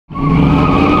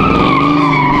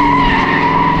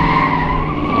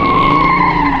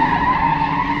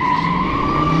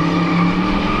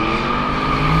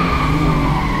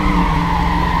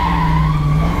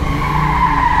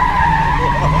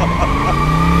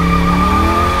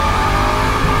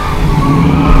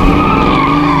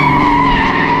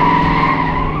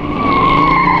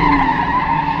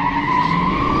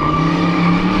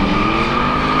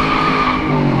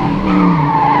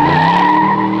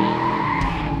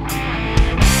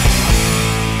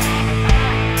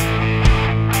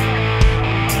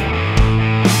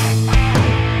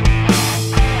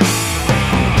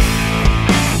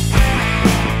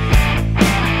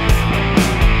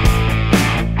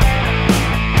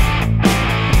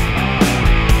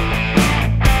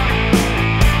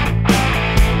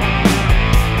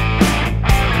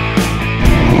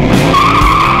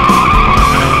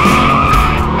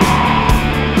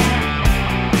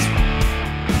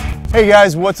Hey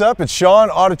guys, what's up? It's Sean,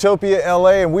 Autotopia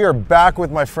LA, and we are back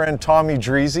with my friend Tomy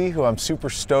Drissi, who I'm super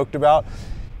stoked about.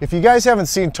 If you guys haven't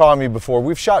seen Tomy before,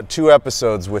 we've shot 2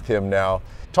 episodes with him now.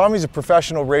 Tommy's a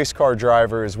professional race car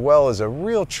driver as well as a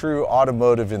real true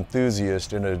automotive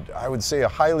enthusiast, and I would say a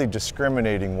highly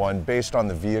discriminating one based on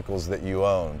the vehicles that you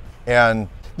own. And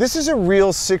this is a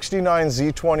real 69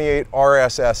 Z28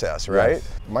 RS SS, right? Yes.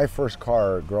 My first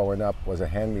car growing up was a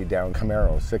hand-me-down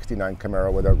Camaro, 69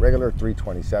 Camaro with a regular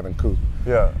 327 coupe.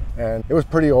 Yeah. And it was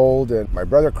pretty old, and my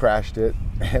brother crashed it,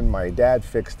 and my dad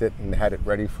fixed it and had it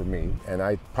ready for me. And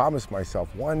I promised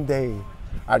myself one day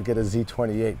I'd get a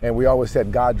Z28. And we always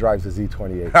said God drives a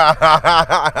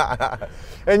Z28.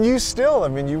 And you still, I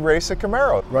mean, you race a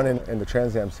Camaro. Running in the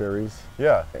Trans Am series.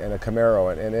 Yeah. And a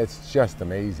Camaro, and it's just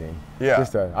amazing. Yeah.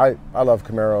 I love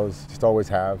Camaros, just always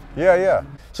have. Yeah, yeah.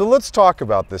 So let's talk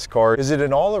about this car. Is it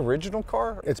an all original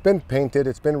car? It's been painted,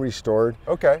 it's been restored.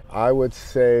 Okay. I would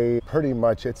say pretty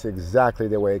much it's exactly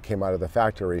the way it came out of the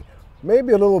factory.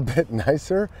 Maybe a little bit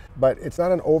nicer, but it's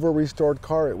not an over-restored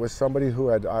car. It was somebody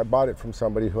who I bought it from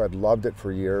somebody who had loved it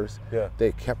for years. Yeah.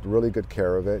 They kept really good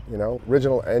care of it, you know.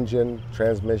 Original engine,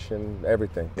 transmission,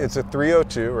 everything. It's a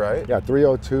 302, right? Yeah,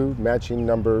 302, matching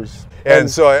numbers. And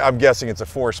so I'm guessing it's a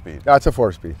 4-speed. That's a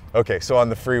 4-speed. Okay, so on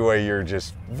the freeway, you're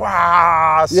just,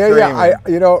 wow, screaming. Yeah,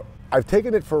 you know, I've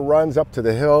taken it for runs up to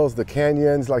the hills, the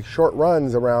canyons, like short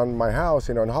runs around my house,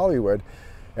 you know, in Hollywood.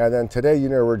 And then today, you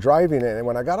know, we're driving it, and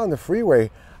when I got on the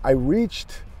freeway, I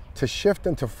reached to shift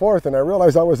into 4th, and I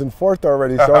realized I was in 4th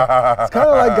already. So it's kind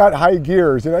of like got high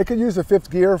gears. You know, I could use a 5th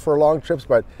gear for long trips,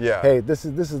 but yeah. Hey, this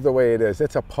is the way it is.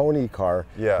 It's a pony car,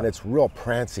 yeah, and it's real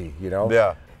prancy, you know.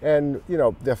 Yeah. And you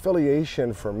know, the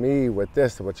affiliation for me with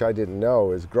this, which I didn't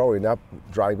know, is growing up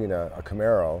driving a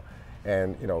Camaro,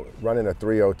 and you know, running a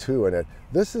 302 in it.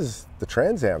 This is the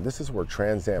Trans Am. This is where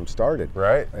Trans Am started.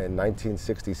 Right. In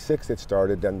 1966 it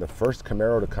started. Then the first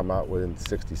Camaro to come out was in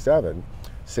 67,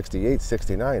 68,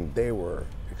 69. They were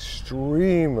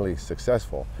extremely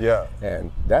successful. Yeah. And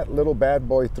that little bad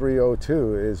boy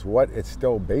 302 is what it's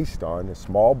still based on. A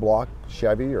small block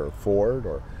Chevy or Ford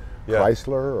or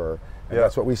Chrysler and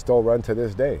that's what we still run to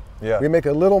this day. Yeah. We make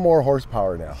a little more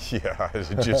horsepower now. Yeah,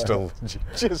 just a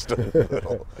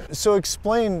little. So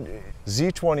explain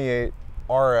Z28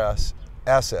 RS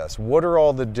SS. What are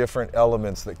all the different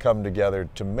elements that come together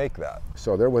to make that?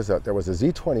 So there was a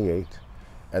Z28,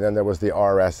 and then there was the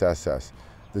RS SS.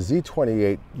 The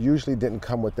Z28 usually didn't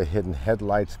come with the hidden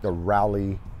headlights. The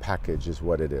rally package is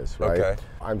what it is, right? Okay.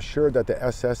 I'm sure that the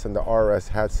SS and the RS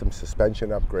had some suspension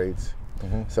upgrades.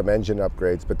 Some engine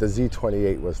upgrades, but the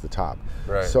Z28 was the top.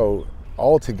 Right. So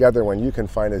all together, when you can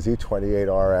find a Z28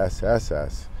 RS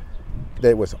SS,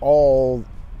 it was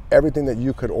everything that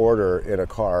you could order in a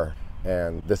car,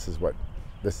 and this is what you got.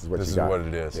 This is what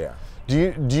it is. Yeah.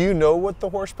 Do you know what the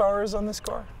horsepower is on this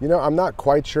car? You know, I'm not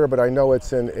quite sure, but I know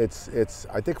it's I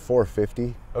think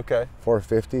 450. Okay.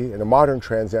 450, and a modern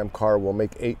Trans Am car will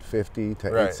make 850 to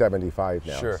 875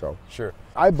 now. Sure. So sure.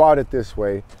 I bought it this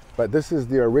way. But this is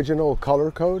the original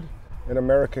color code. An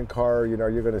American car, you know,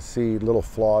 you're going to see little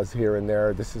flaws here and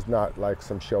there. This is not like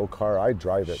some show car. I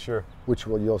drive it. Sure. Which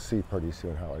you'll see pretty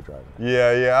soon how I drive it.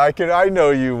 Yeah, yeah. I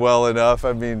know you well enough.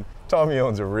 I mean, Tomy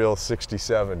owns a real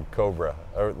 67 Cobra,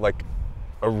 or like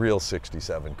a real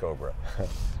 67 Cobra.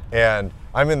 And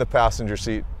I'm in the passenger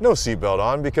seat, no seatbelt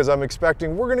on, because I'm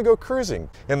expecting we're going to go cruising.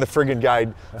 And the friggin'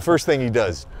 guy, first thing he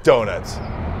does, donuts.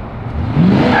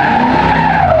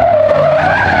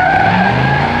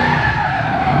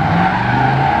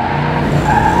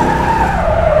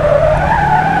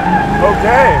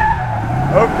 Okay,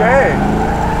 okay.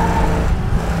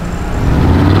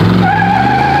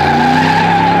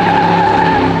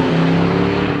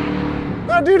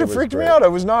 Oh, dude, it freaked me out. I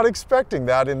was not expecting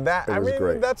that in that. It was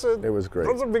great. It was great.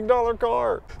 That's a big dollar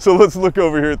car. So let's look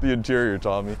over here at the interior,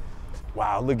 Tomy.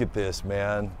 Wow, look at this,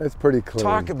 man. It's pretty clean.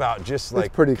 Talk about just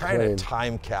like kind of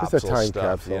time capsule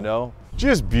stuff, you know?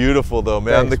 Just beautiful though,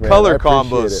 man. Thanks, the color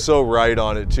combo is so right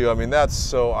on it too. I mean, that's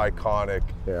so iconic.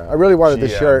 Yeah, I really wanted to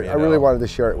share it. I really wanted to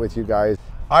share it with you guys.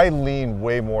 I lean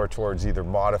way more towards either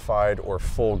modified or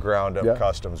full ground up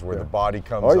customs where the body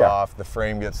comes off, the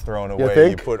frame gets thrown away,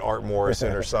 you put Art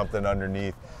Morrison or something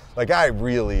underneath. Like I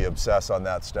really obsess on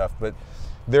that stuff, but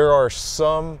there are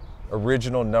some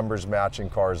original numbers matching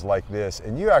cars like this,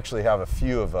 and you actually have a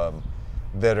few of them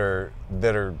that are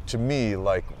to me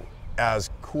like as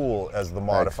cool as the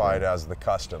modified as the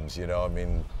customs, you know. I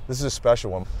mean, this is a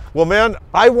special one. Well, man,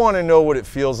 I want to know what it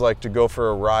feels like to go for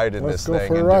a ride in this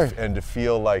thing and to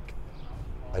feel like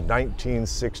a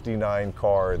 1969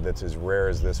 car that's as rare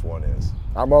as this one is.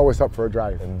 I'm always up for a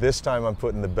drive. And this time I'm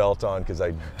putting the belt on because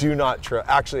I do not trust,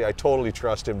 actually I totally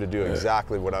trust him to do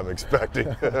exactly what I'm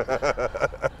expecting.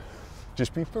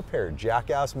 Just be prepared,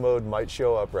 jackass mode might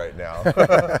show up right now.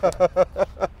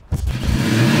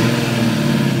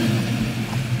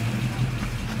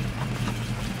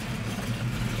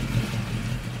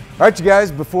 All right, you guys,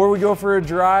 before we go for a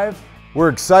drive, we're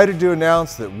excited to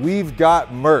announce that we've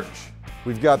got merch.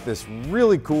 We've got this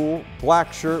really cool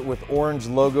black shirt with orange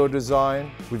logo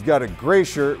design. We've got a gray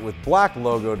shirt with black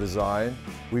logo design.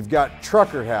 We've got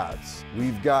trucker hats.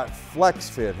 We've got flex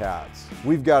fit hats.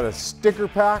 We've got a sticker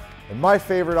pack. And my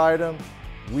favorite item,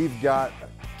 we've got a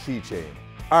keychain.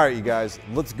 All right, you guys,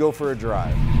 let's go for a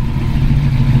drive.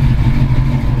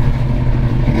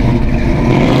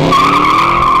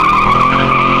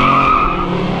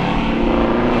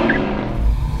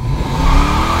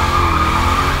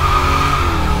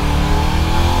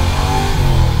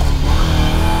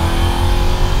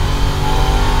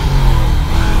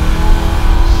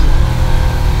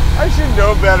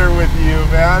 Better with you,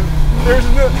 man.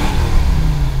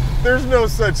 There's no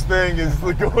such thing as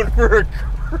going for a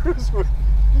cruise with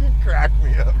you. Crack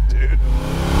me up, dude.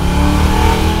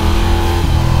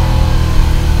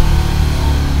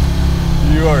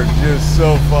 You are just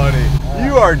so funny.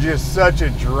 You are just such a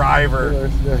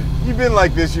driver. You've been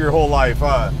like this your whole life,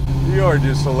 huh? You are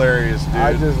just hilarious, dude.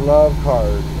 I just love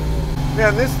cars,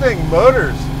 man, this thing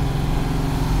motors.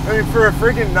 I mean, for a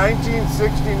freaking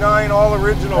 1969 all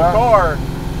original car,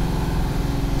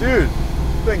 dude,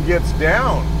 this thing gets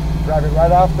down. Driving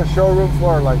right off the showroom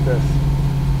floor like this.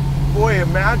 Boy,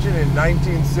 imagine in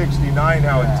 1969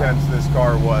 how intense this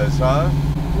car was, huh?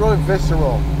 Really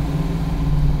visceral.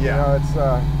 Yeah. You know,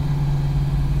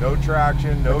 it's no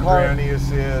traction, no granny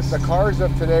assist. The cars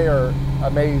of today are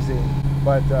amazing,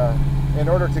 but in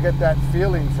order to get that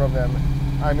feeling from them,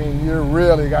 I mean, you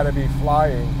really got to be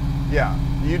flying. Yeah,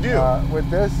 you do. With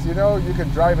this, you know, you can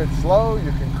drive it slow,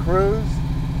 you can cruise,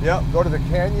 go to the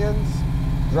canyons,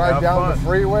 drive down the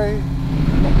freeway.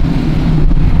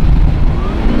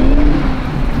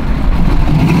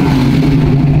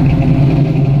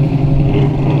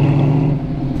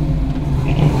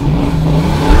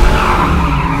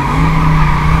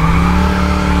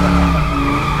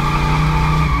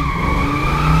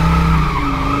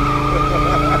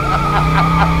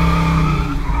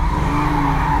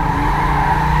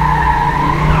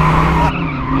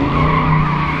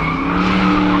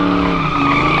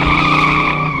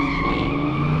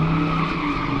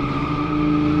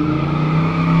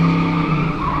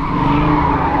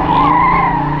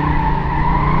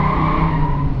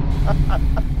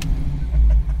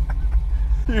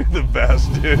 You're the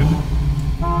best, dude.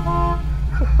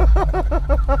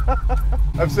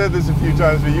 I've said this a few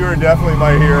times, but you are definitely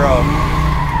my hero.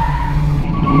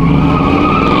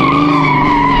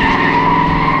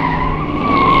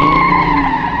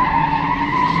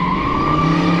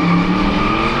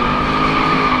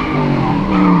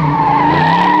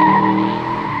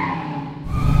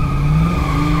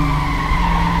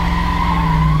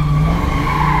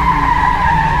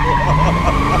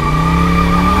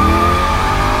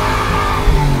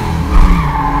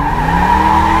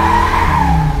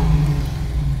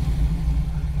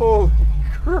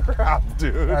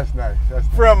 Dude. That's nice. That's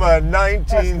nice. From a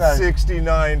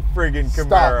 1969 friggin'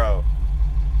 Camaro.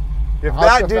 If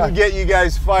that didn't get you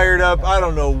guys fired up, I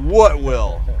don't know what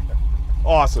will.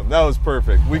 Awesome. That was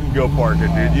perfect. We can go park it,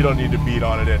 dude. You don't need to beat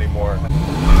on it anymore.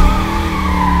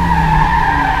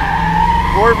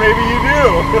 Or maybe you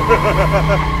do.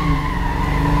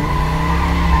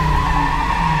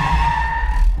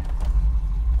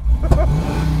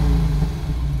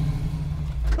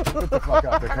 Get the fuck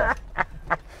out the car.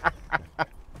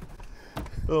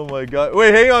 Oh my God.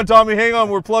 Wait, hang on, Tommy. Hang on.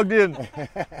 We're plugged in.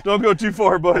 Don't go too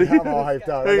far, buddy. I'm all hyped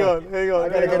out. Hang on. I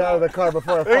gotta get out of the car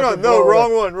before I hang on. No,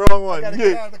 wrong one. Wrong one.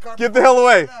 Get the hell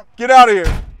away. Get out of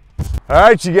here. All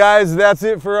right, you guys. That's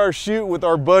it for our shoot with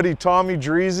our buddy Tomy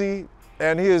Drissi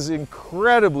and his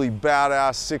incredibly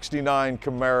badass 69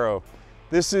 Camaro.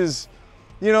 This is,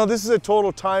 you know, this is a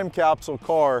total time capsule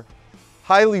car,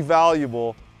 highly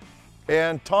valuable.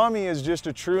 And Tommy is just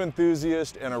a true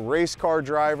enthusiast and a race car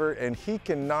driver, and he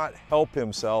cannot help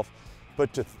himself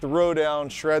but to throw down,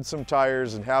 shred some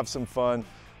tires, and have some fun,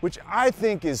 which I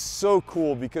think is so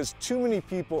cool because too many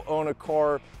people own a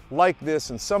car like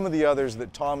this and some of the others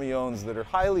that Tommy owns that are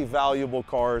highly valuable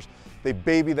cars. They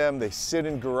baby them, they sit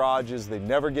in garages, they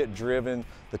never get driven,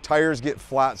 the tires get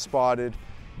flat spotted,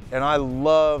 and I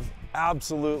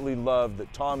absolutely love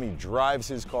that Tommy drives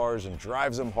his cars and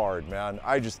drives them hard, man.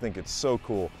 I just think it's so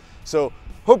cool. So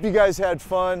hope you guys had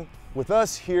fun with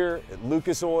us here at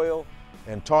Lucas Oil.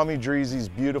 and Tomy Drissi's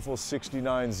beautiful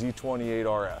 69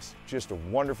 Z28 RS. Just a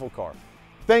wonderful car.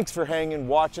 Thanks for hanging,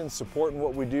 watching, supporting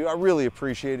what we do. I really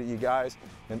appreciate it, you guys,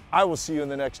 and I will see you in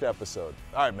the next episode.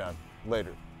 All right, man,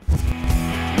 later.